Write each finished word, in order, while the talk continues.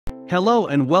Hello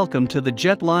and welcome to the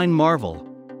Jetline Marvel.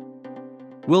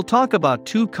 We'll talk about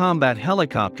two combat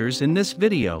helicopters in this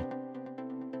video.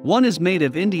 One is made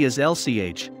of India's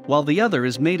LCA, while the other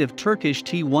is made of Turkish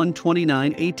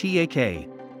T129 ATAK.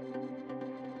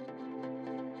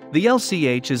 The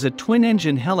LCA is a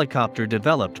twin-engine helicopter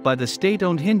developed by the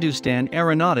state-owned Hindustan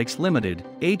Aeronautics Limited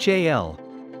 (HAL).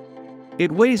 It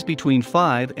weighs between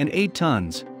 5 and 8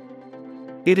 tons.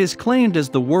 It is claimed as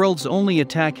the world's only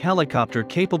attack helicopter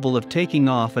capable of taking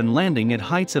off and landing at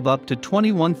heights of up to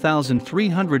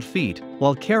 21,300 feet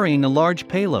while carrying a large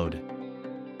payload.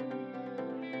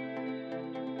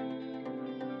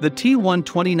 The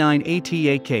T129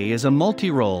 ATAK is a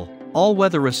multi-role,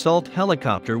 all-weather assault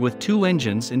helicopter with two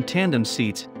engines and tandem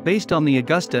seats, based on the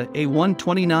Agusta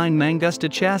A129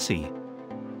 Mangusta chassis.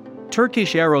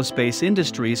 Turkish Aerospace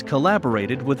Industries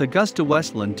collaborated with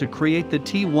AgustaWestland to create the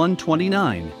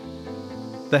T129.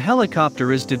 The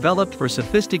helicopter is developed for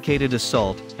sophisticated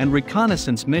assault and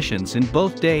reconnaissance missions in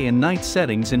both day and night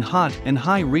settings in hot and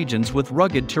high regions with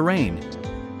rugged terrain.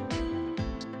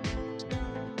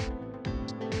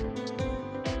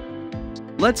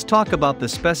 Let's talk about the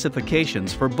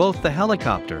specifications for both the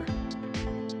helicopter.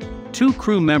 2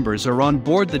 crew members are on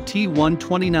board the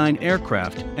T129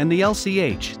 aircraft and the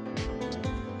LCA.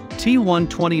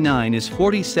 T129 is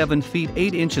 47 feet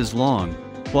 8 inches long,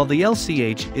 while the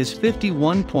LCA is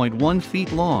 51.1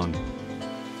 feet long.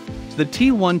 The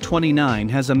T129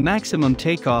 has a maximum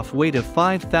takeoff weight of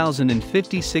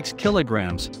 5,056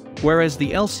 kilograms, whereas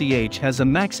the LCA has a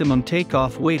maximum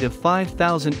takeoff weight of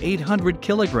 5,800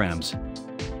 kilograms.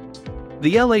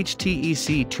 The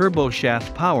LHTEC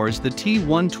turboshaft powers the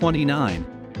T129,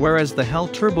 whereas the HAL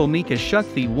Turbomika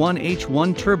Shakti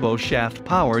 1H1 turboshaft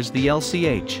powers the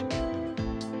LCA.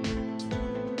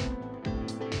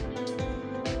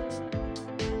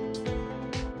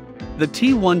 The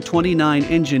T129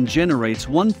 engine generates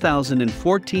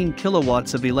 1,014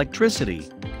 kilowatts of electricity,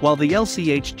 while the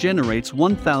LCA generates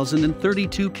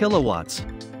 1,032 kilowatts.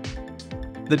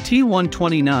 The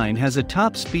T129 has a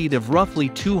top speed of roughly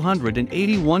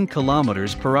 281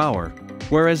 kilometers per hour,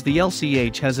 whereas the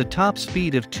LCA has a top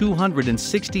speed of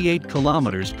 268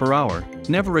 kilometers per hour,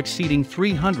 never exceeding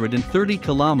 330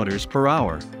 kilometers per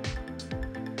hour.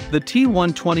 The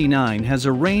T129 has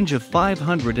a range of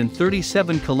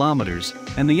 537 kilometers,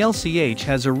 and the LCA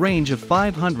has a range of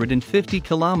 550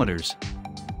 kilometers.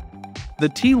 The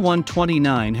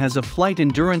T129 has a flight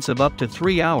endurance of up to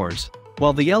 3 hours,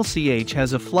 while the LCA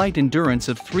has a flight endurance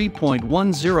of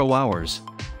 3.10 hours.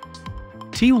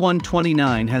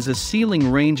 T129 has a ceiling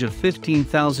range of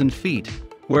 15,000 feet,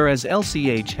 whereas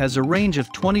LCA has a range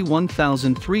of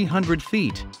 21,300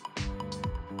 feet.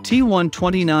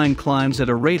 T129 climbs at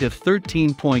a rate of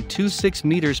 13.26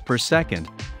 meters per second,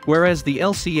 whereas the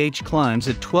LCA climbs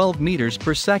at 12 meters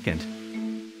per second.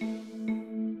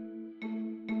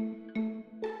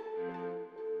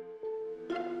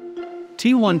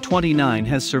 T129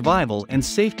 has survival and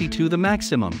safety to the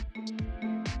maximum.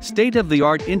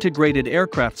 State-of-the-art integrated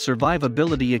aircraft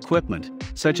survivability equipment,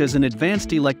 such as an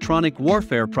advanced electronic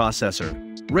warfare processor,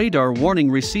 radar warning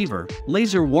receiver,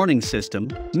 laser warning system,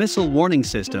 missile warning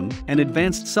system, and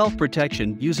advanced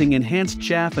self-protection using enhanced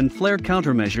chaff and flare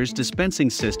countermeasures dispensing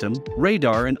system,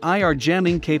 radar and IR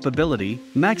jamming capability,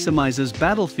 maximizes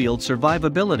battlefield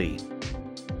survivability.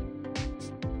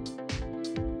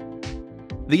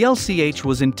 The LCA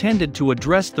was intended to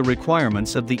address the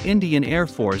requirements of the Indian Air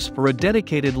Force for a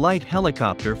dedicated light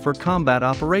helicopter for combat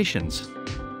operations.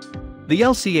 The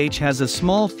LCA has a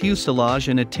small fuselage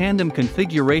and a tandem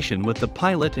configuration with the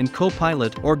pilot and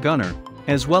co-pilot or gunner,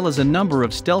 as well as a number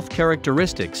of stealth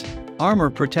characteristics, armor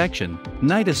protection,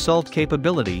 night assault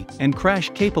capability, and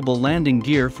crash-capable landing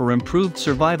gear for improved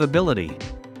survivability.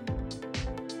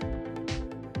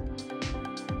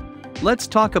 Let's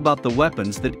talk about the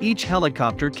weapons that each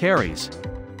helicopter carries.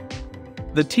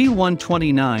 The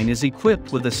T129 is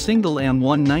equipped with a single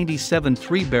M197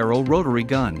 3-barrel rotary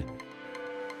gun.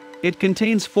 It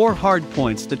contains 4 hard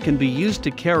points that can be used to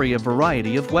carry a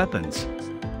variety of weapons.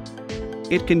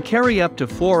 It can carry up to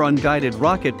 4 unguided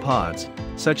rocket pods,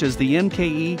 such as the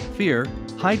MKE, FIR,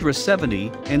 Hydra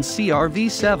 70, and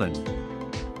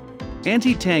CRV-7.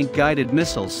 Anti-tank guided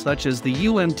missiles such as the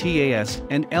UMTAS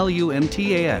and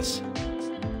LUMTAS.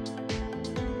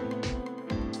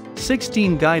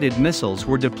 16 guided missiles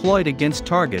were deployed against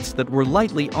targets that were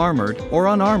lightly armored or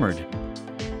unarmored.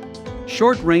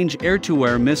 Short-range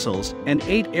air-to-air missiles, and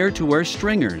 8 air-to-air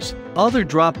stringers, other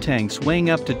drop tanks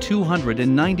weighing up to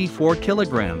 294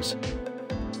 kilograms.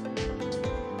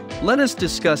 Let us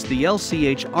discuss the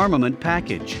LCA armament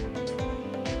package.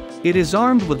 It is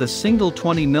armed with a single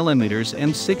 20mm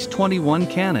M621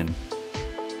 cannon.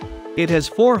 It has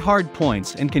 4 hard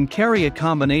points and can carry a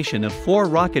combination of 4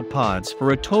 rocket pods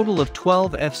for a total of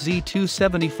 12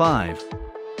 FZ-275.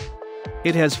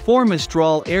 It has 4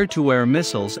 Mistral air-to-air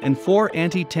missiles and 4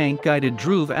 anti-tank guided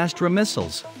Druve Astra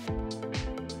missiles.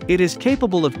 It is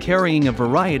capable of carrying a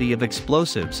variety of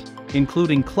explosives,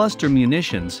 including cluster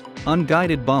munitions,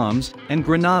 unguided bombs, and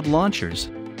grenade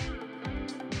launchers.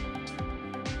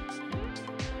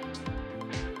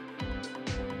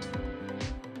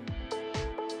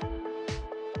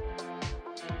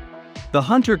 The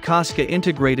Hunter Casca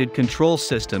integrated control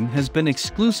system has been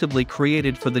exclusively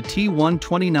created for the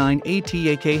T129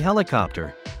 ATAK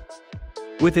helicopter.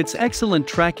 With its excellent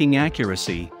tracking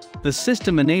accuracy, the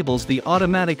system enables the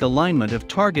automatic alignment of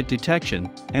target detection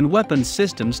and weapons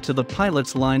systems to the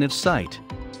pilot's line of sight.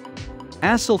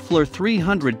 ASL FLIR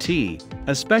 300T,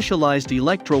 a specialized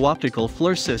electro-optical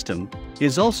FLIR system,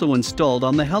 is also installed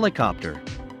on the helicopter.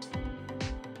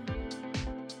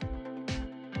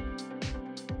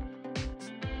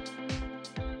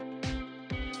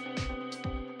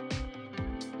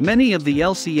 Many of the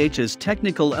LCH's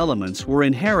technical elements were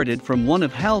inherited from one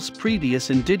of HAL's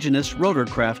previous indigenous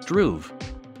rotorcraft Druve.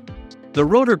 The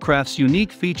rotorcraft's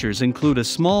unique features include a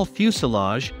small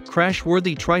fuselage,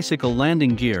 crash-worthy tricycle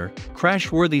landing gear,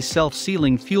 crash-worthy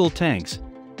self-sealing fuel tanks,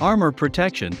 armor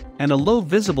protection, and a low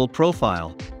visible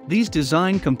profile. These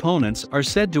design components are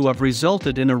said to have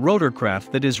resulted in a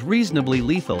rotorcraft that is reasonably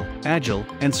lethal, agile,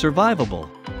 and survivable.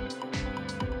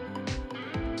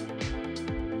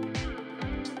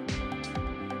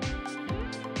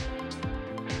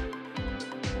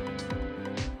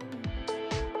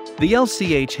 The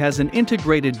LCH has an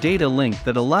integrated data link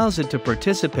that allows it to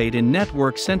participate in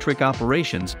network-centric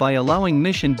operations by allowing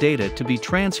mission data to be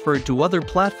transferred to other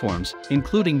platforms,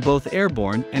 including both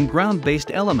airborne and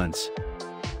ground-based elements.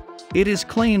 It is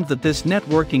claimed that this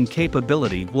networking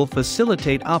capability will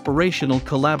facilitate operational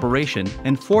collaboration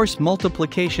and force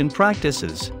multiplication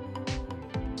practices.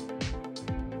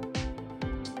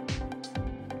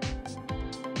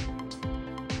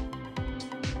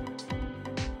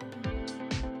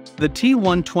 The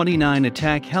T129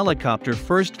 ATAK helicopter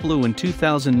first flew in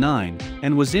 2009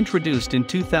 and was introduced in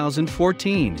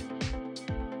 2014.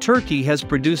 Turkey has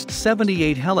produced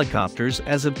 78 helicopters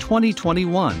as of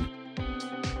 2021.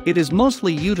 It is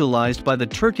mostly utilized by the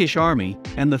Turkish Army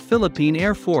and the Philippine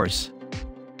Air Force.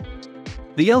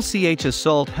 The LCH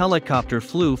Assault helicopter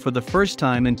flew for the first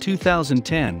time in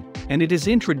 2010, and it is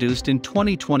introduced in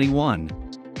 2021.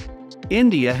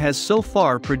 India has so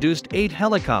far produced 8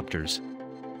 helicopters.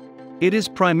 It is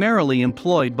primarily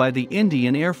employed by the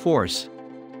Indian Air Force.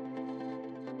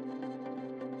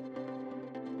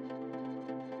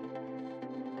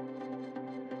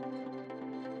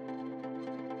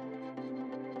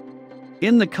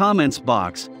 In the comments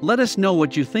box, let us know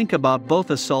what you think about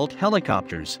both assault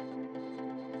helicopters.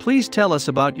 Please tell us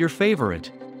about your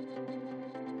favorite.